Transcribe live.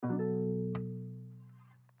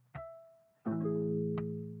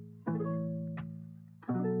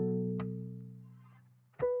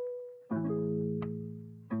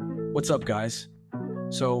What's up, guys?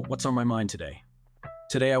 So, what's on my mind today?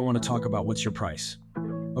 Today, I want to talk about what's your price.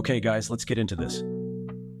 Okay, guys, let's get into this.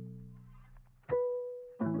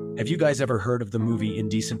 Have you guys ever heard of the movie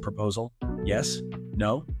Indecent Proposal? Yes?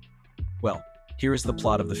 No? Well, here is the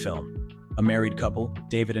plot of the film. A married couple,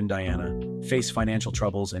 David and Diana, face financial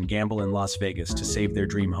troubles and gamble in Las Vegas to save their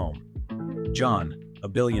dream home. John, a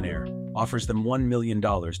billionaire, offers them $1 million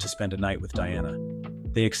to spend a night with Diana.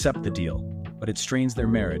 They accept the deal, but it strains their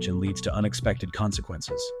marriage and leads to unexpected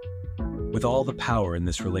consequences. With all the power in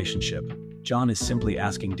this relationship, John is simply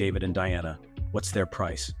asking David and Diana, what's their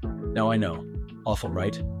price? Now I know, awful,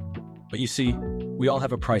 right? But you see, we all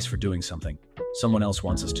have a price for doing something someone else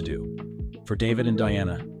wants us to do. For David and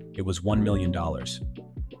Diana, it was $1 million.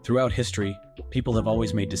 Throughout history, people have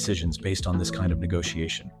always made decisions based on this kind of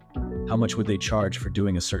negotiation. How much would they charge for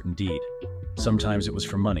doing a certain deed? Sometimes it was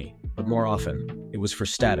for money, but more often, it was for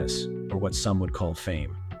status, or what some would call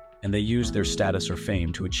fame. And they used their status or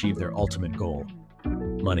fame to achieve their ultimate goal: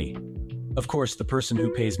 money. Of course, the person who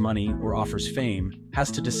pays money or offers fame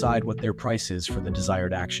has to decide what their price is for the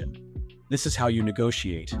desired action. This is how you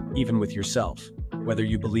negotiate, even with yourself, whether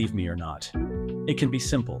you believe me or not. It can be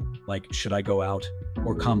simple, like, should I go out?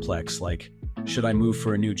 Or complex, like, should I move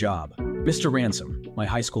for a new job? Mr. Ransom, my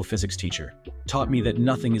high school physics teacher, taught me that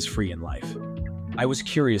nothing is free in life. I was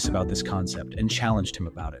curious about this concept and challenged him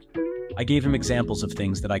about it. I gave him examples of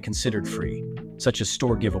things that I considered free, such as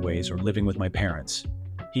store giveaways or living with my parents.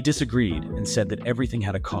 He disagreed and said that everything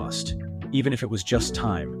had a cost, even if it was just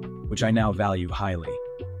time, which I now value highly.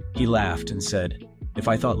 He laughed and said, if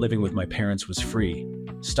I thought living with my parents was free,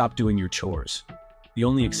 stop doing your chores. The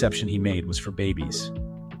only exception he made was for babies.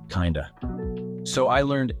 Kinda. So I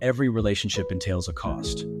learned every relationship entails a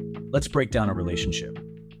cost. Let's break down a relationship.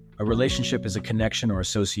 A relationship is a connection or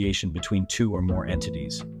association between two or more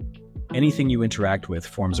entities. Anything you interact with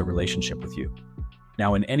forms a relationship with you.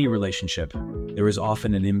 Now, in any relationship, there is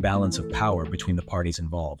often an imbalance of power between the parties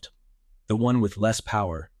involved. The one with less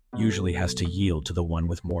power usually has to yield to the one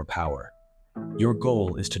with more power. Your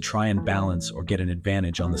goal is to try and balance or get an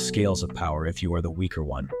advantage on the scales of power if you are the weaker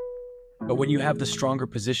one. But when you have the stronger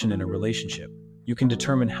position in a relationship, you can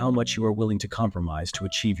determine how much you are willing to compromise to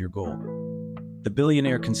achieve your goal. The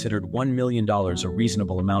billionaire considered $1 million a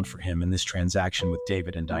reasonable amount for him in this transaction with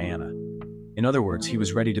David and Diana. In other words, he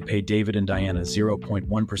was ready to pay David and Diana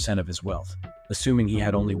 0.1% of his wealth, assuming he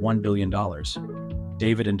had only $1 billion.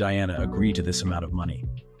 David and Diana agreed to this amount of money.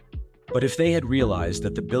 But if they had realized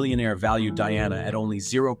that the billionaire valued Diana at only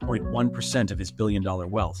 0.1% of his billion-dollar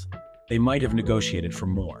wealth, they might have negotiated for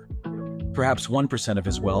more. Perhaps 1% of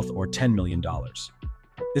his wealth, or $10 million.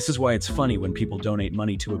 This is why it's funny when people donate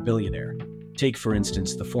money to a billionaire. Take, for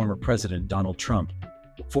instance, the former president Donald Trump.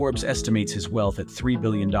 Forbes estimates his wealth at $3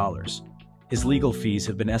 billion. His legal fees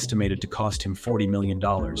have been estimated to cost him $40 million,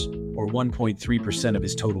 or 1.3% of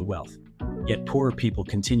his total wealth. Yet poorer people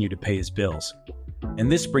continue to pay his bills.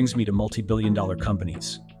 And this brings me to multi-billion-dollar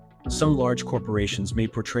companies. Some large corporations may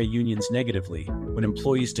portray unions negatively when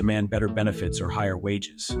employees demand better benefits or higher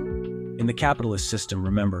wages. In the capitalist system,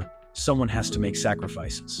 remember, someone has to make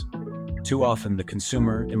sacrifices. Too often, the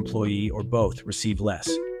consumer, employee, or both receive less,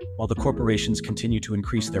 while the corporations continue to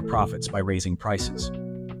increase their profits by raising prices.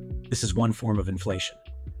 This is one form of inflation.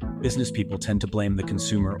 Business people tend to blame the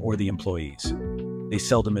consumer or the employees. They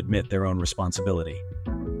seldom admit their own responsibility.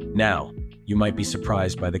 Now, you might be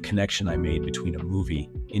surprised by the connection I made between a movie,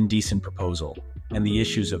 Indecent Proposal, and the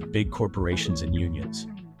issues of big corporations and unions.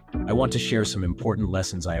 I want to share some important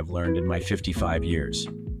lessons I have learned in my 55 years.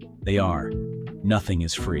 They are: nothing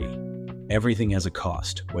is free. Everything has a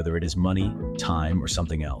cost, whether it is money, time, or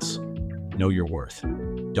something else. Know your worth.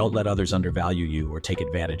 Don't let others undervalue you or take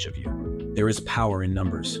advantage of you. There is power in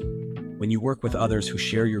numbers. When you work with others who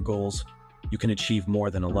share your goals, you can achieve more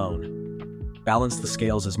than alone. Balance the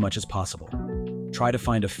scales as much as possible. Try to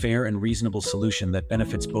find a fair and reasonable solution that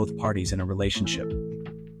benefits both parties in a relationship.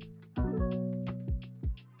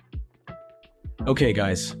 Okay,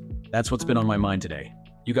 guys, that's what's been on my mind today.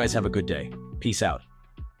 You guys have a good day. Peace out.